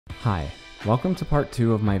Hi, welcome to part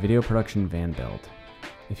 2 of my video production van build.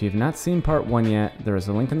 If you have not seen part 1 yet, there is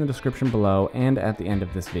a link in the description below and at the end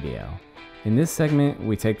of this video. In this segment,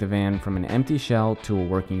 we take the van from an empty shell to a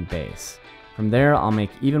working base. From there, I'll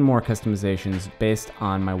make even more customizations based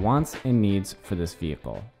on my wants and needs for this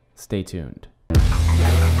vehicle. Stay tuned.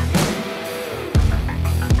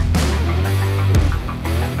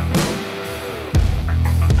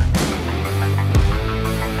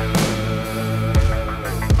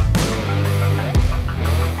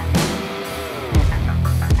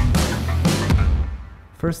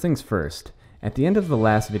 First things first, at the end of the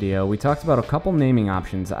last video, we talked about a couple naming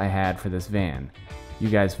options I had for this van. You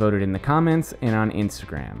guys voted in the comments and on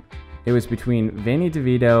Instagram. It was between Vanny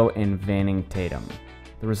DeVito and Vanning Tatum.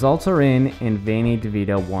 The results are in, and Vanny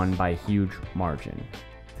DeVito won by a huge margin.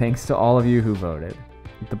 Thanks to all of you who voted.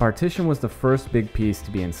 The partition was the first big piece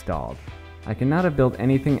to be installed. I could not have built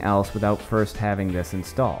anything else without first having this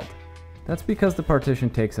installed. That's because the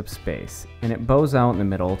partition takes up space, and it bows out in the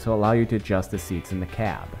middle to allow you to adjust the seats in the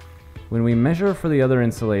cab. When we measure for the other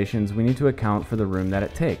installations, we need to account for the room that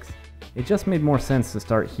it takes. It just made more sense to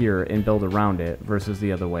start here and build around it versus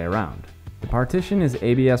the other way around. The partition is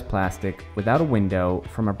ABS plastic without a window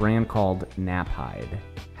from a brand called Knapheide.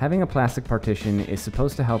 Having a plastic partition is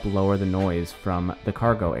supposed to help lower the noise from the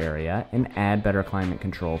cargo area and add better climate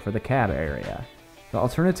control for the cab area. The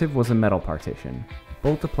alternative was a metal partition.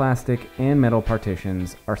 Both the plastic and metal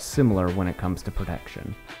partitions are similar when it comes to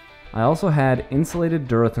protection. I also had insulated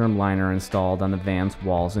Duratherm Liner installed on the van's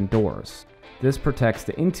walls and doors. This protects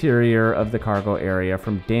the interior of the cargo area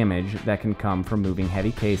from damage that can come from moving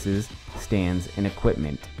heavy cases, stands, and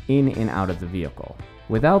equipment in and out of the vehicle.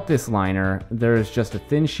 Without this liner, there is just a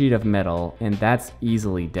thin sheet of metal, and that's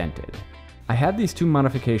easily dented. I had these two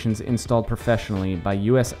modifications installed professionally by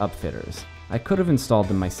US Upfitters. I could have installed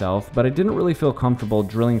them myself, but I didn't really feel comfortable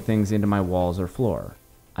drilling things into my walls or floor.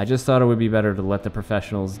 I just thought it would be better to let the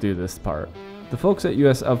professionals do this part. The folks at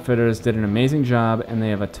US Upfitters did an amazing job, and they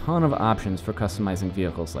have a ton of options for customizing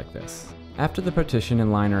vehicles like this. After the partition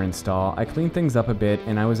and liner install, I cleaned things up a bit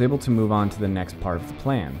and I was able to move on to the next part of the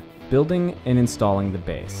plan, building and installing the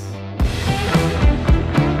base.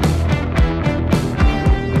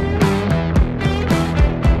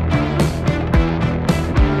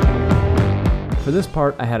 For this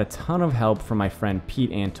part, I had a ton of help from my friend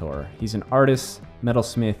Pete Antor. He's an artist,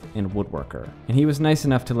 metalsmith, and woodworker, and he was nice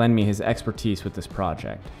enough to lend me his expertise with this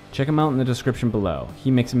project. Check him out in the description below.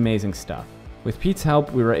 He makes amazing stuff. With Pete's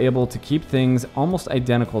help, we were able to keep things almost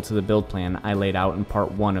identical to the build plan I laid out in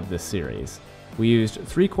part 1 of this series. We used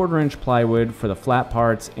 3/4 inch plywood for the flat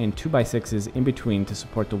parts and 2x6s in between to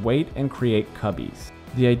support the weight and create cubbies.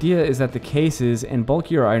 The idea is that the cases and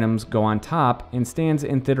bulkier items go on top and stands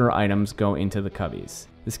and thinner items go into the cubbies.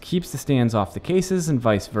 This keeps the stands off the cases and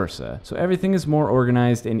vice versa, so everything is more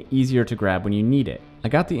organized and easier to grab when you need it. I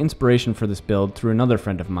got the inspiration for this build through another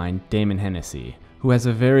friend of mine, Damon Hennessy, who has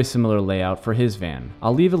a very similar layout for his van.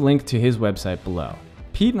 I'll leave a link to his website below.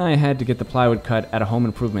 Pete and I had to get the plywood cut at a home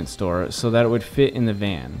improvement store so that it would fit in the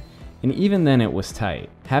van. And even then it was tight.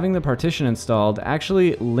 Having the partition installed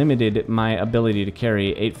actually limited my ability to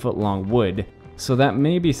carry 8-foot long wood, so that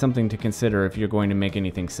may be something to consider if you're going to make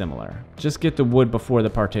anything similar. Just get the wood before the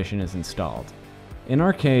partition is installed. In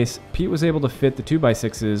our case, Pete was able to fit the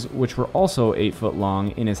 2x6s, which were also 8-foot long,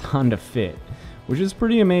 in his Honda Fit, which is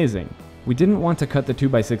pretty amazing. We didn't want to cut the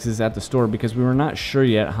 2x6s at the store because we were not sure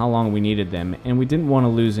yet how long we needed them, and we didn't want to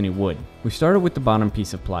lose any wood. We started with the bottom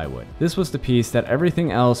piece of plywood. This was the piece that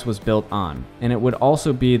everything else was built on, and it would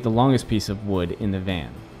also be the longest piece of wood in the van.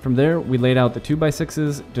 From there, we laid out the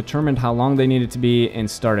 2x6s, determined how long they needed to be, and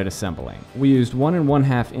started assembling. We used 1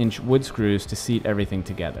 1/2 inch wood screws to seat everything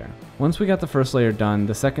together. Once we got the first layer done,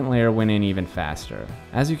 the second layer went in even faster.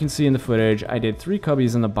 As you can see in the footage, I did 3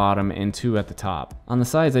 cubbies on the bottom and 2 at the top. On the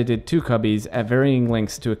sides, I did 2 cubbies at varying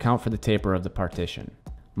lengths to account for the taper of the partition.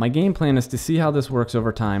 My game plan is to see how this works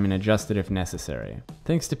over time and adjust it if necessary.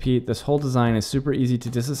 Thanks to Pete, this whole design is super easy to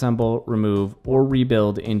disassemble, remove, or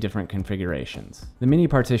rebuild in different configurations. The mini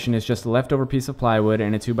partition is just a leftover piece of plywood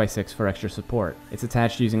and a 2x6 for extra support. It's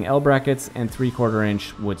attached using L brackets and 3/4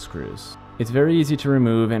 inch wood screws. It's very easy to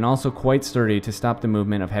remove and also quite sturdy to stop the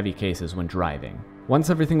movement of heavy cases when driving. Once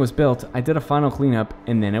everything was built, I did a final cleanup,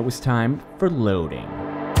 and then it was time for loading.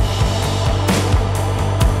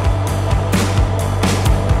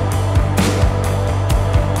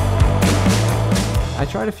 I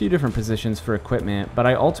tried a few different positions for equipment, but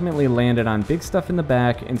I ultimately landed on big stuff in the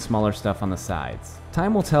back and smaller stuff on the sides.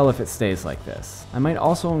 Time will tell if it stays like this. I might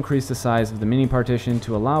also increase the size of the mini partition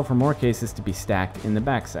to allow for more cases to be stacked in the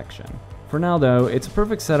back section. For now though, it's a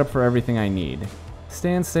perfect setup for everything I need.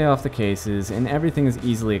 Stands stay off the cases, and everything is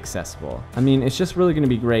easily accessible. I mean, it's just really going to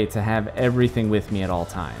be great to have everything with me at all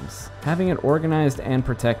times. Having it organized and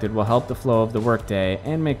protected will help the flow of the workday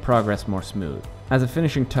and make progress more smooth. As a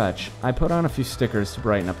finishing touch, I put on a few stickers to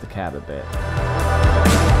brighten up the cab a bit.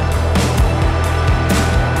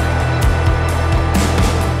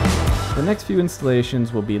 The next few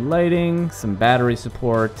installations will be lighting, some battery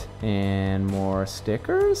support, and more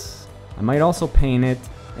stickers? I might also paint it,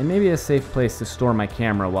 and maybe a safe place to store my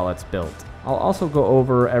camera while it's built. I'll also go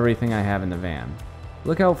over everything I have in the van.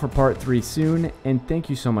 Look out for part 3 soon, and thank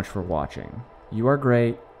you so much for watching. You are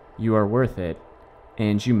great, you are worth it,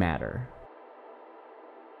 and you matter.